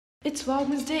It's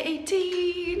Vlogmas Day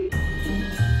 18!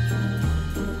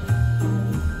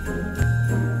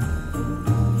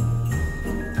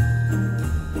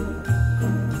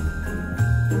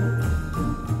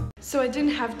 So I didn't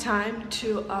have time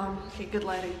to, okay, good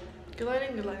lighting. Good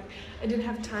lighting, good lighting. I didn't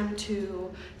have time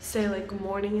to say like good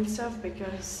morning and stuff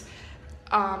because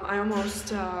I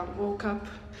almost woke up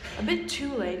a bit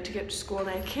too late to get to school, and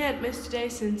I can't miss today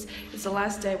since it's the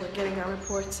last day we're getting our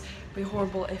reports. It'd be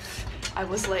horrible if I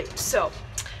was late. So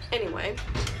anyway,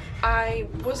 I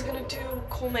was gonna do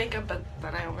cool makeup, but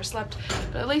then I overslept.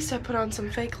 But at least I put on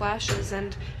some fake lashes,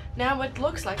 and now it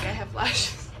looks like I have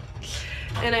lashes.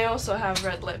 And I also have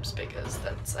red lips because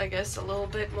that's, I guess, a little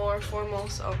bit more formal,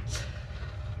 so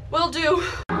will do.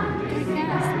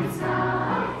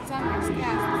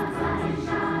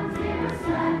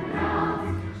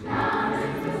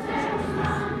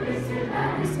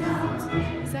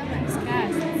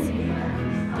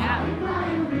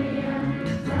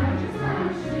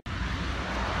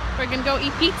 We're gonna go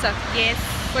eat pizza. Yes.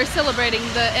 We're celebrating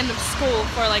the end of school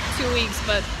for like 2 weeks,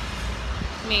 but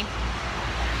me.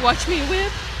 Watch me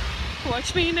whip.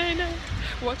 Watch me nay.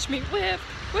 Watch me whip.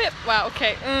 Whip. Wow,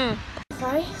 okay.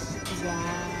 Fry?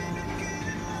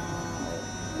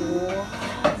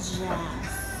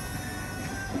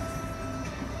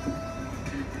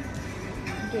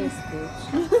 Yes, bitch.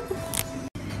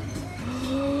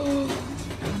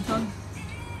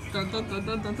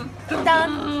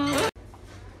 Dun.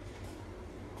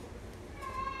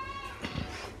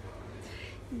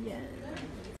 Yes.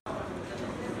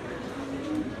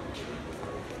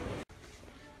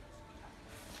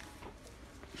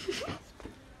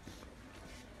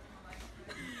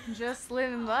 Just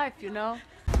living life, you know.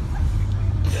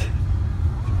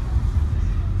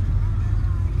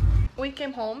 We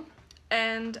came home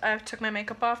and I took my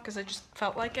makeup off because I just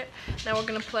felt like it. Now we're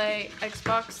gonna play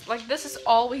Xbox. Like, this is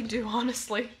all we do,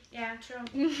 honestly. Yeah, true.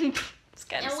 It's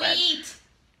kind of And sad. we eat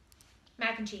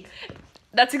mac and cheese.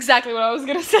 That's exactly what I was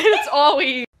gonna say. That's all we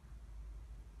eat.